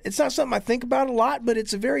that. It's not something I think about a lot, but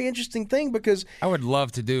it's a very interesting thing because I would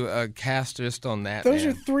love to do a cast just on that. Those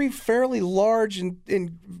are 3 fairly large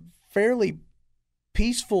and fairly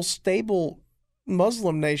peaceful, stable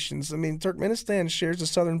Muslim nations. I mean, Turkmenistan shares the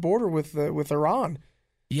southern border with Iran.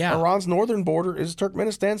 Yeah. Iran's northern border is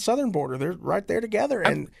Turkmenistan's southern border. They're right there together,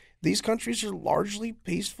 and these countries are largely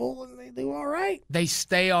peaceful, and they do all right. They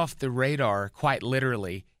stay off the radar, quite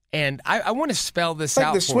literally. And I want to spell this It's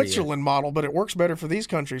out like the for Switzerland model, but it works better for these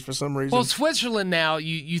countries for some reason. Well, Switzerland now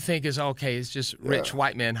you think is okay. It's just rich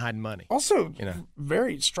white men hiding money. Also,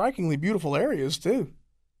 very strikingly beautiful areas, too.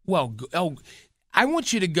 Well, I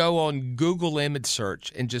want you to go on Google image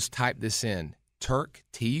search and just type this in. Turk,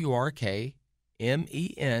 Turkmenistan.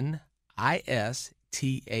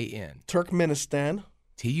 Turkmenistan. Turkmenistan.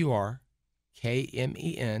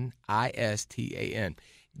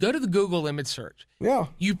 Go to the Google image search. Yeah.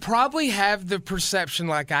 You probably have the perception,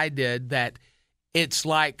 like I did, that it's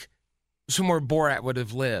like somewhere Borat would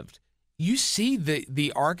have lived. You see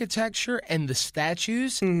the architecture and the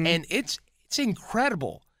statues, and it's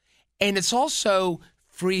incredible. And it's also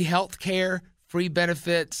free health care, free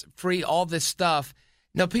benefits, free all this stuff.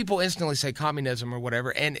 Now, people instantly say communism or whatever,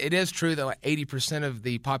 and it is true that like 80% of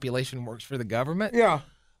the population works for the government. Yeah.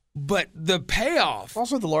 But the payoff...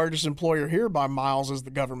 Also, the largest employer here by miles is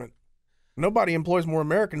the government. Nobody employs more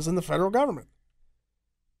Americans than the federal government.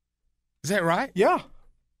 Is that right? Yeah.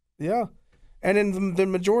 Yeah. And in the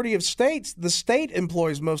majority of states, the state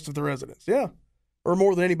employs most of the residents. Yeah. Or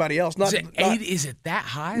more than anybody else. Is it that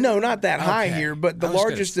high? No, not that high here, but the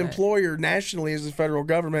largest gonna say. employer nationally is the federal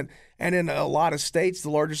government, and in a lot of states,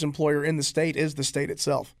 the largest employer in the state is the state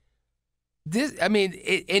itself.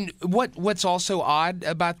 What's also odd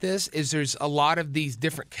about this is there's a lot of these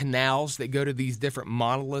different canals that go to these different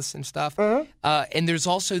monoliths and stuff, and there's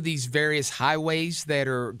also these various highways that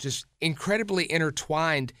are just incredibly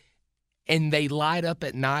intertwined, and they light up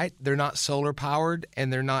at night. They're not solar powered,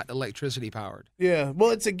 and they're not electricity powered. Yeah,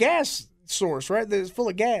 well, it's a gas source, right? It's full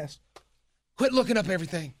of gas. Quit looking up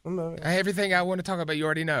everything. Everything I want to talk about, you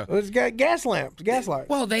already know. Well, it's got gas lamps, gas lights.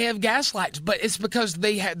 Well, they have gas lights, but it's because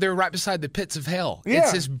they're right beside the pits of hell. Yeah.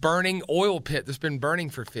 It's this burning oil pit that's been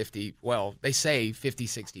burning for 50 –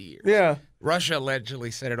 60 years. Yeah. Russia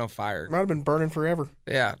allegedly set it on fire. Might have been burning forever.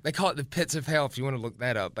 Yeah. They call it the pits of hell if you want to look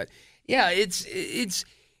that up. But, yeah,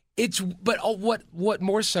 but what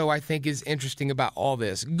more so I think is interesting about all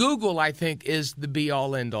this, Google I think is the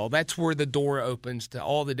be-all, end-all. That's where the door opens to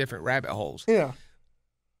all the different rabbit holes. Yeah.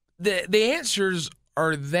 The answers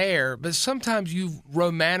are there, but sometimes you've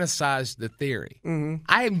romanticized the theory. Mm-hmm.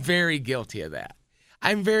 I am very guilty of that.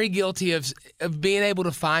 I'm very guilty of being able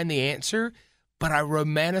to find the answer, but I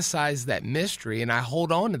romanticize that mystery, and I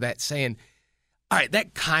hold on to that saying, all right,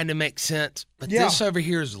 that kind of makes sense, but this over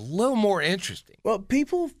here is a little more interesting. Well,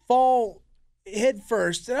 people fall head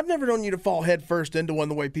first, and I've never known you to fall head first into one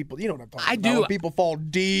the way people, you know what I'm talking about. do. When people fall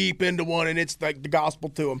deep into one, and it's like the gospel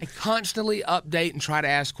to them. I constantly update and try to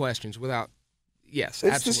ask questions without, It's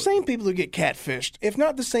absolutely. the same people who get catfished. If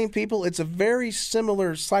not the same people, it's a very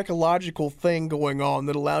similar psychological thing going on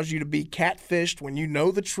that allows you to be catfished when you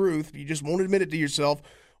know the truth, you just won't admit it to yourself,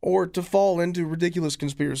 or to fall into ridiculous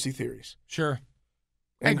conspiracy theories. Sure.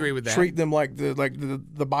 I agree with that. Treat them like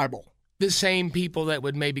the Bible. The same people that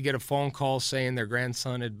would maybe get a phone call saying their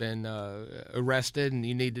grandson had been arrested and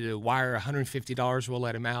you needed to wire $150, we'll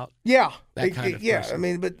let him out. Yeah. That kind of person. I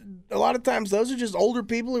mean, but a lot of times those are just older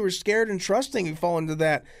people who are scared and trusting who fall into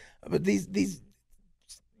that. But these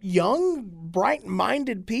young,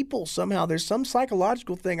 bright-minded people, somehow there's some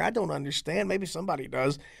psychological thing I don't understand, maybe somebody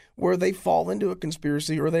does, where they fall into a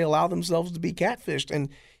conspiracy or they allow themselves to be catfished. And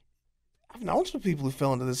I've known some people who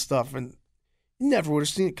fell into this stuff and never would have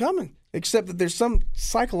seen it coming, except that there's some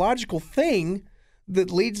psychological thing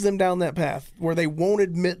that leads them down that path where they won't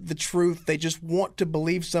admit the truth. They just want to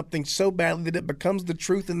believe something so badly that it becomes the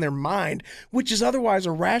truth in their mind, which is otherwise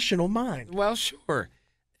a rational mind. Well, sure.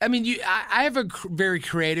 I mean, I have a very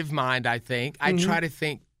creative mind, I think. I try to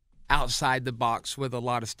think outside the box with a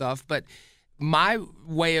lot of stuff, but my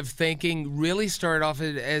way of thinking really started off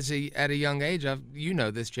at a young age. You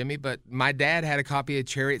know this, Jimmy, but my dad had a copy of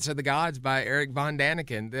Chariots of the Gods by Eric von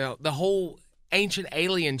Daniken. The whole Ancient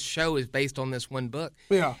Aliens show is based on this one book.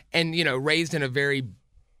 Yeah. And, raised in a very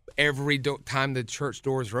every time the church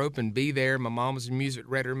doors were open, be there. My mom was a music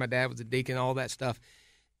writer. My dad was a deacon, all that stuff.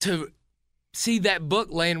 To see that book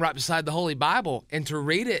laying right beside the Holy Bible and to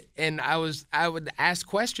read it, and I would ask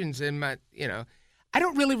questions, and I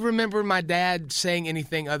don't really remember my dad saying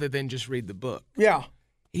anything other than just read the book. Yeah.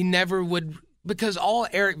 He never would, because all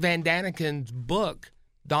Eric Van Daniken's book,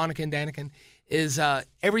 Daniken, is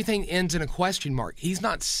everything ends in a question mark. He's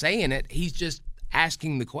not saying it. He's just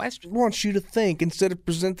asking the question. He wants you to think instead of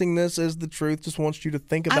presenting this as the truth. Just wants you to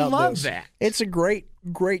think about this. I love that. It's a great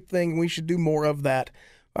thing. We should do more of that.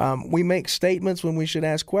 We make statements when we should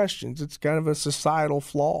ask questions. It's kind of a societal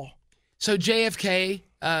flaw. So JFK,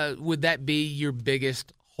 would that be your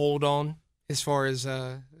biggest hold on as far as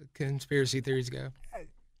conspiracy theories go?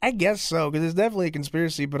 I guess so, because it's definitely a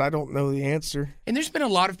conspiracy, but I don't know the answer. And there's been a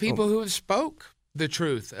lot of people who have spoke the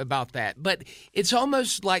truth about that, but it's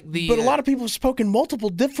almost like the... But a lot of people have spoken multiple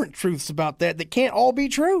different truths about that can't all be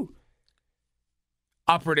true.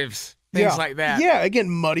 Operatives, things like that. Yeah, again,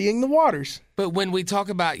 muddying the waters. But when we talk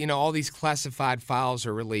about, all these classified files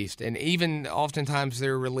are released, and even oftentimes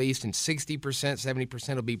they're released and 60%,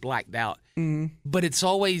 70% will be blacked out. Mm-hmm. But it's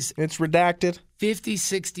always... It's redacted. 50,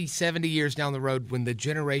 60, 70 years down the road when the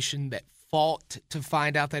generation that fought to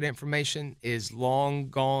find out that information is long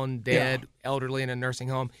gone, dead, elderly in a nursing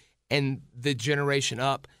home, and the generation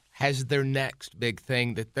up has their next big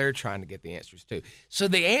thing that they're trying to get the answers to. So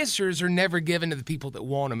the answers are never given to the people that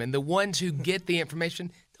want them, and the ones who get the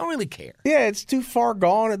information don't really care. Yeah, it's too far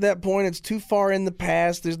gone at that point. It's too far in the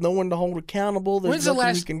past. There's no one to hold accountable. There's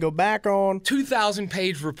nothing you can go back on.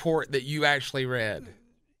 2,000-page report that you actually read?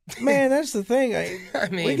 Man, that's the thing. I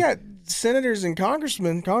mean, we got senators and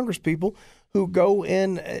congresspeople who go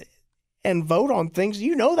in and vote on things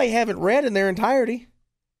they haven't read in their entirety.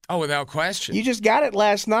 Oh, without question. You just got it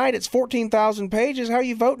last night. It's 14,000 pages. How are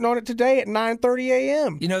you voting on it today at 9:30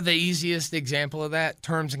 a.m.? The easiest example of that,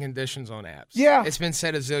 terms and conditions on apps. Yeah. It's been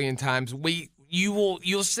said a zillion times.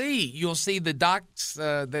 You'll see the docs,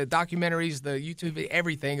 the documentaries, the YouTube,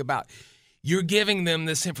 everything about you're giving them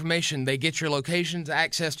this information. They get your locations,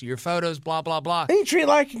 access to your photos, blah, blah, blah. And you treat it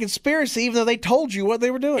like a conspiracy even though they told you what they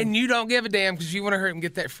were doing. And you don't give a damn because you want to hurt them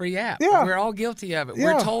get that free app. Yeah. We're all guilty of it.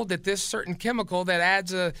 Yeah. We're told that this certain chemical that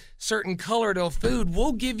adds a certain color to a food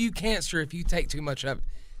will give you cancer if you take too much of it.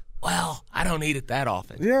 Well, I don't eat it that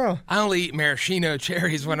often. Yeah. I only eat maraschino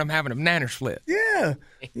cherries when I'm having a banana split. Yeah.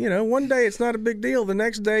 One day it's not a big deal. The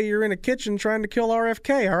next day you're in a kitchen trying to kill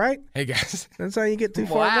RFK, all right? Hey, guys. That's how you get too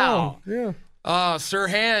far gone. Yeah.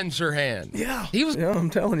 Sirhan. Yeah. He was. Yeah,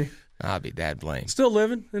 I'm telling you. I'll be dad blamed. Still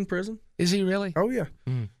living in prison. Is he really? Oh, yeah.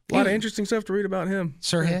 A lot of interesting stuff to read about him.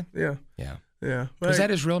 Sirhan? Yeah. Yeah. Yeah. Is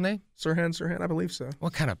that his real name? Sirhan, I believe so.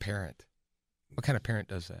 What kind of parent? What kind of parent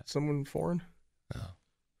does that? Someone foreign. Oh.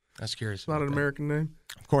 That's curious. It's not an American name.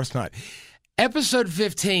 Of course not. Episode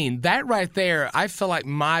 15, that right there, I feel like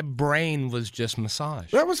my brain was just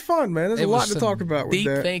massaged. That was fun, man. There's a lot to talk about with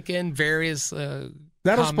that. Deep thinking, various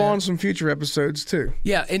That'll spawn some future episodes, too.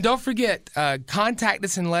 Yeah, and don't forget, contact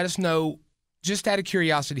us and let us know, just out of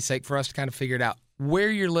curiosity's sake, for us to kind of figure it out,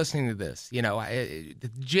 where you're listening to this.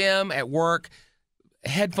 The gym, at work,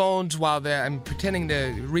 headphones while I'm pretending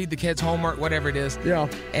to read the kids' homework, whatever it is. Yeah.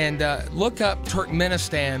 And look up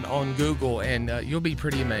Turkmenistan on Google, and you'll be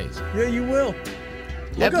pretty amazed. Yeah, you will.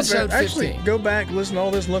 Episode 15. Actually, go back, listen to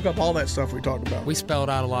all this, look up all that stuff we talked about. We spelled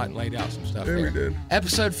out a lot and laid out some stuff Yeah, there. we did.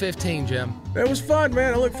 Episode 15, Jim. That was fun,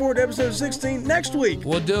 man. I look forward to episode 16 next week.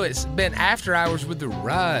 We'll do it. It's been After Hours with the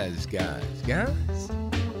Rise guys.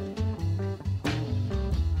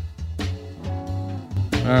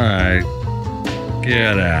 All right,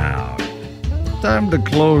 get out. Time to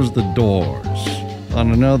close the doors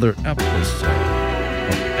on another episode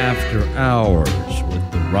of After Hours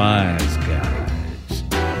with the Rise Guys.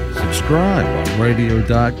 Subscribe on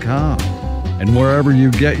radio.com and wherever you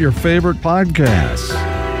get your favorite podcasts.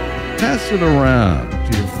 Pass it around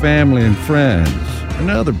to your family and friends and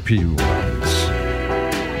other P1s.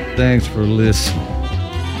 Thanks for listening.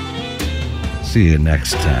 See you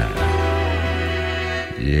next time.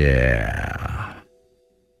 Yeah.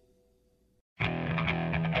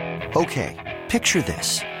 Okay, picture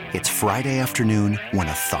this. It's Friday afternoon when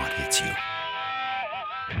a thought hits you.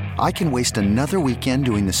 I can waste another weekend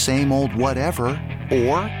doing the same old whatever,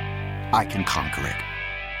 or I can conquer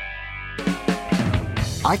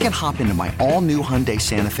it. I can hop into my all-new Hyundai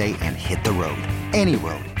Santa Fe and hit the road. Any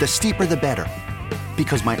road. The steeper, the better.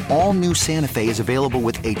 Because my all-new Santa Fe is available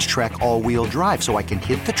with H-Track all-wheel drive, so I can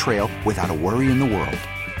hit the trail without a worry in the world.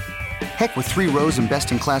 Heck, with 3 rows and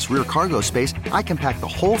best-in-class rear cargo space, I can pack the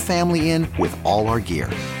whole family in with all our gear.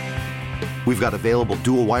 We've got available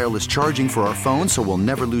dual wireless charging for our phones, so we'll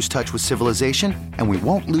never lose touch with civilization, and we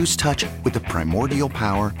won't lose touch with the primordial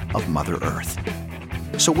power of Mother Earth.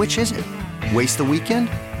 So which is it? Waste the weekend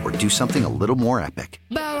or do something a little more epic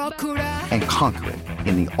and conquer it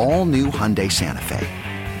in the all-new Hyundai Santa Fe.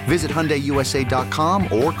 Visit HyundaiUSA.com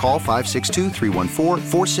or call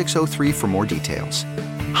 562-314-4603 for more details.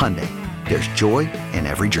 Hyundai, there's joy in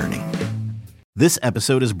every journey. This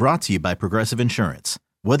episode is brought to you by Progressive Insurance.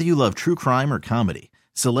 Whether you love true crime or comedy,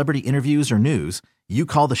 celebrity interviews or news, you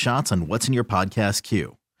call the shots on what's in your podcast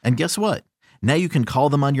queue. And guess what? Now you can call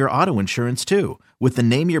them on your auto insurance too with the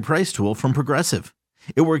Name Your Price tool from Progressive.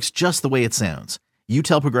 It works just the way it sounds. You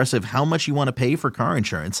tell Progressive how much you want to pay for car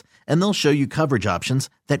insurance, and they'll show you coverage options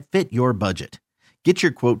that fit your budget. Get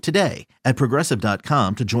your quote today at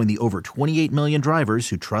Progressive.com to join the over 28 million drivers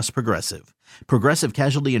who trust Progressive. Progressive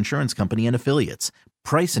Casualty Insurance Company and Affiliates.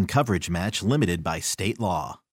 Price and coverage match limited by state law.